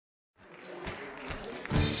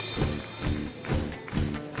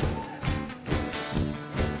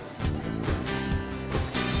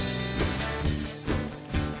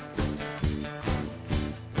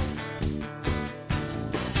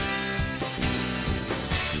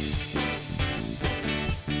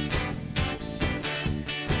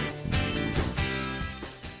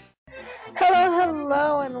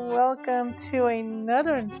welcome to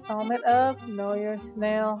another installment of Know Your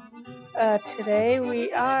Snail. Today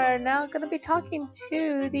we are now going to be talking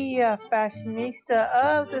to the fashionista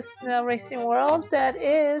of the snail racing world, that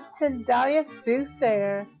is Tindallia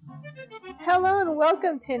Soothsayer. Hello and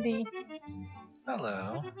welcome, Tindy.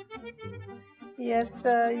 Hello. Yes,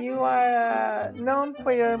 you are known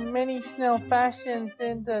for your many snail fashions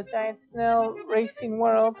in the giant snail racing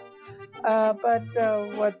world. But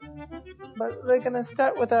we're gonna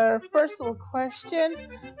start with our first little question,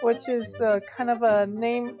 which is kind of a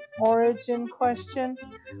name origin question.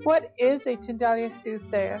 What is a Tindallia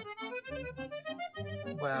Soothsayer?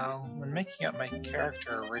 Well, when making up my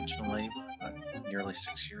character originally, nearly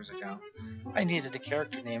 6 years ago, I needed a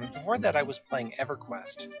character name. Before that, I was playing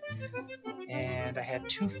EverQuest, and I had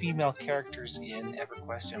two female characters in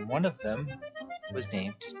EverQuest, and one of them was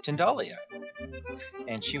named Tindallia,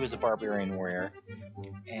 and she was a barbarian warrior,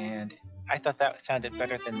 and I thought that sounded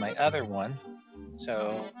better than my other one,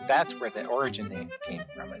 so that's where the origin name came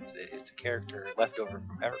from. It's a character left over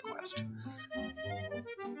from EverQuest.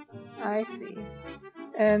 I see.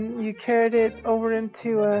 And you carried it over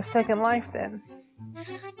into Second Life then?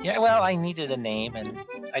 Yeah, well, I needed a name, and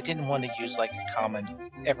I didn't want to use like a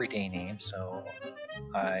common everyday name, so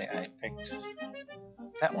I picked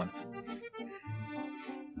that one.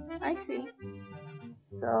 I see.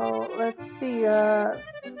 So let's see.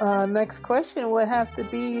 Next question would have to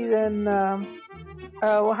be then.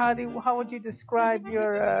 How would you describe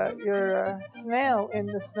your snail in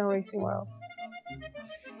the snow racing world?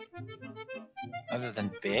 Other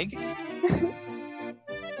than big?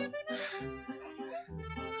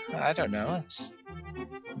 I don't know. It's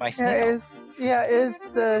my snail.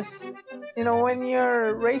 When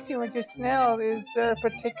you're racing with your snail, is there a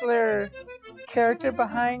particular character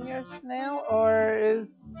behind your snail, or is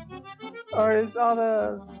all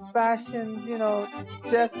the fashions,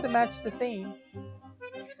 just to match the theme?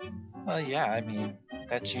 Well, yeah, I mean,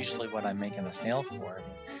 that's usually what I'm making the snail for.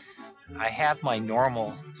 I have my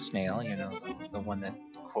normal snail, the one that,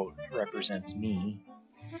 quote, represents me,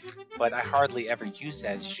 but I hardly ever use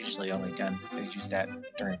that. It's usually only I use that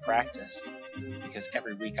during practice, because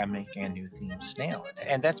every week I'm making a new themed snail.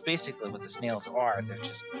 And that's basically what the snails are.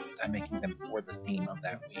 I'm making them for the theme of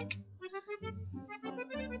that week.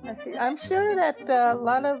 I see. I'm sure that a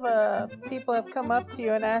lot of people have come up to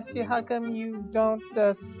you and asked you how come you don't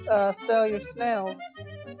sell your snails.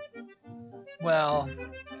 Well,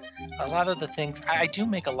 a lot of the things, I do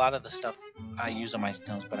make a lot of the stuff I use on my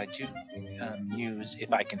snails, but I do use,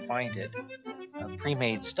 if I can find it,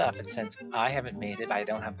 pre-made stuff. And since I haven't made it, I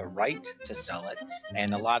don't have the right to sell it,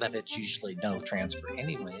 and a lot of it's usually no transfer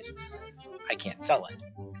anyways, I can't sell it.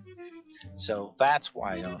 So that's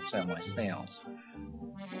why I don't sell my snails.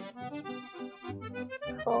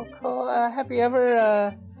 Cool. Have you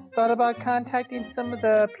ever thought about contacting some of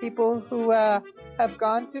the people who have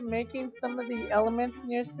gone to making some of the elements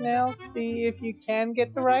in your snail, see if you can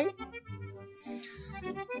get the rights?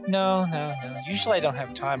 No. Usually I don't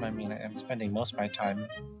have time. I mean, I'm spending most of my time,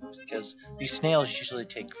 because these snails usually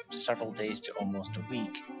take several days to almost a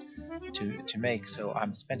week to make, so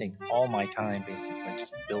I'm spending all my time basically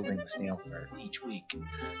just building the snail for each week.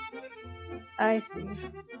 I see.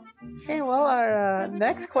 Okay, well, our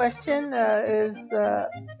next question is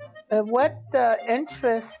what other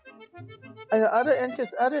interests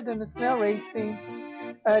other than the snail racing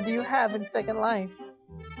do you have in Second Life?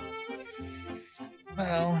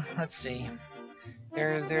 Well, let's see.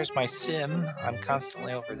 There's my sim. I'm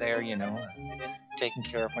constantly over there, taking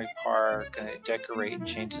care of my park, decorate and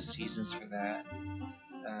change the seasons for that.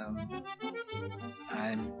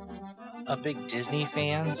 I'm a big Disney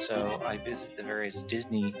fan, so I visit the various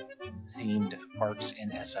Disney-themed parks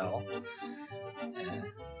in SL.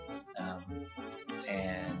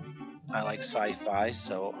 And I like sci-fi,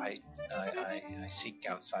 so I seek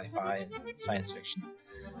out sci-fi and science fiction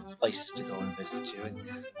places to go and visit to. And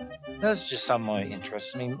those are just some of my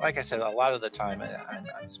interests. I mean, like I said, a lot of the time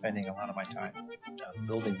I'm spending a lot of my time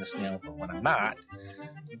building the snail, but when I'm not,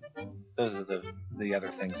 those are the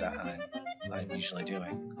other things that I'm usually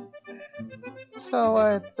doing. So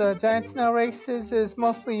it's giant snail races is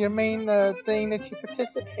mostly your main thing that you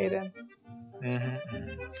participate in.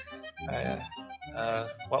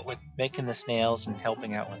 What with making the snails and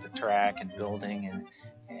helping out with the track and building and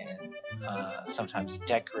sometimes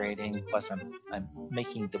decorating. Plus, I'm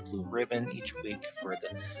making the blue ribbon each week for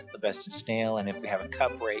the best in snail. And if we have a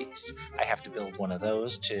cup race, I have to build one of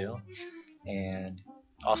those too. And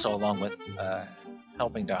also, along with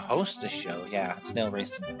helping to host the show, snail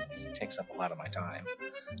racing takes up a lot of my time.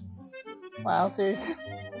 Wow, seriously.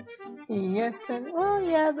 Yes, and well,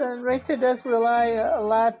 yeah, the racer does rely a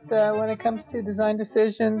lot when it comes to design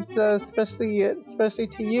decisions, especially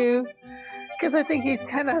to you, because I think he's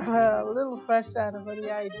kind of a little fresh out of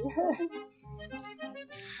the idea.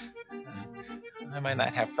 I might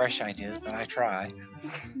not have fresh ideas, but I try.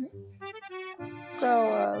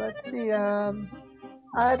 So let's see.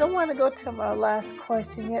 I don't want to go to our last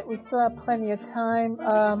question yet. We still have plenty of time.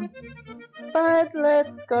 But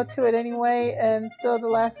let's go to it anyway. And so the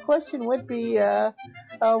last question would be,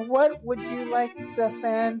 what would you like the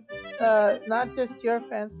fans, not just your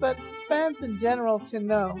fans, but fans in general, to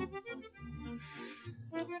know?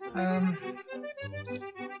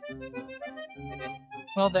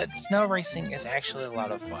 Well, that snow racing is actually a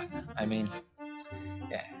lot of fun. I mean,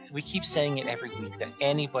 yeah, we keep saying it every week that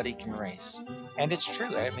anybody can race. And it's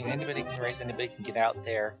true. I mean, anybody can race, anybody can get out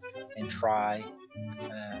there and try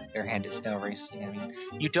their hand at snow racing. I mean,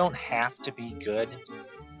 you don't have to be good,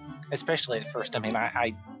 especially at first. I mean,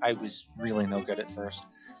 I was really no good at first.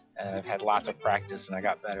 I've had lots of practice and I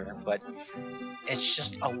got better, but it's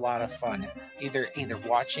just a lot of fun. Either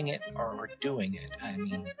watching it or doing it. I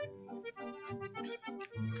mean,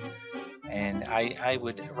 and I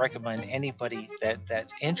would recommend anybody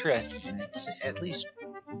that's interested in it to at least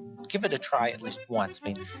give it a try at least once. I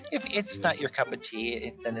mean, if it's not your cup of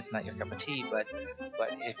tea, then it's not your cup of tea. But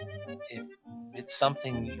if it's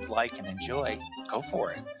something you like and enjoy, go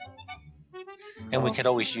for it. And we could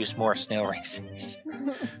always use more snail racing.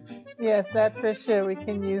 Yes, that's for sure. We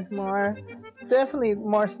can use more, definitely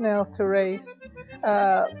more snails to race.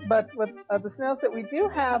 But with the snails that we do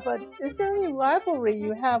have, is there any rivalry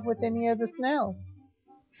you have with any of the snails?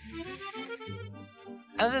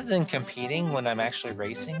 Other than competing when I'm actually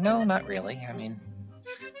racing, no, not really. I mean,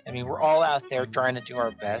 we're all out there trying to do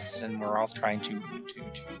our best, and we're all trying to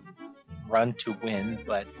run to win.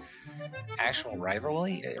 But actual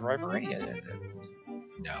rivalry,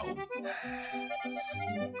 no.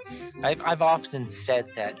 I've often said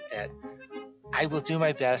that I will do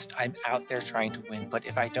my best. I'm out there trying to win, but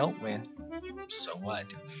if I don't win, so what?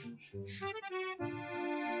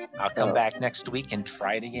 I'll come back next week and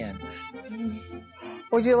try it again.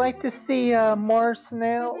 Would you like to see more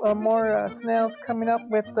snails coming up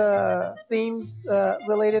with themed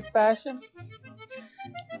related fashion?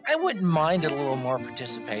 I wouldn't mind a little more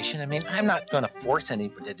participation. I mean, I'm not going to force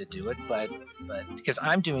anybody to do it, but because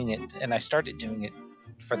I'm doing it and I started doing it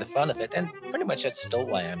for the fun of it, and pretty much that's still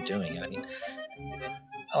why I'm doing it. I mean,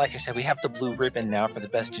 like I said, we have the blue ribbon now for the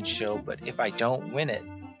best in show, but if I don't win it,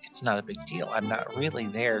 it's not a big deal. I'm not really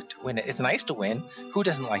there to win it. It's nice to win. Who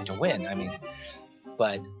doesn't like to win? I mean,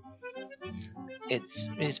 but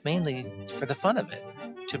it's mainly for the fun of it,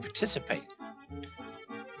 to participate.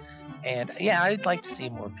 And yeah, I'd like to see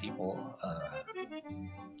more people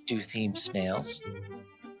do themed snails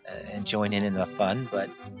and join in the fun. But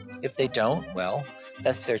if they don't, well,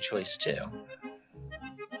 that's their choice too.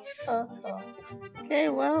 Okay,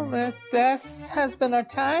 well, that has been our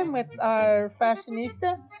time with our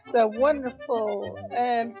fashionista, the wonderful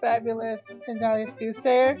and fabulous Tindallia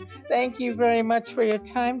Soothsayer. Thank you very much for your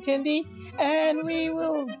time, Tindy, and we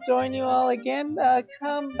will join you all again.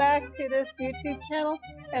 Come back to this YouTube channel,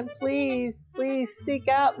 and please seek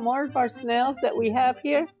out more of our snails that we have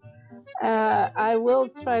here. I will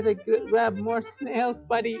try to grab more snails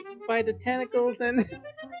by the tentacles and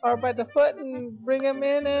or by the foot and bring them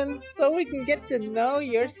in, and so we can get to know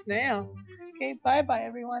your snail. Okay, bye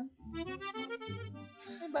everyone.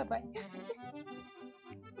 Bye.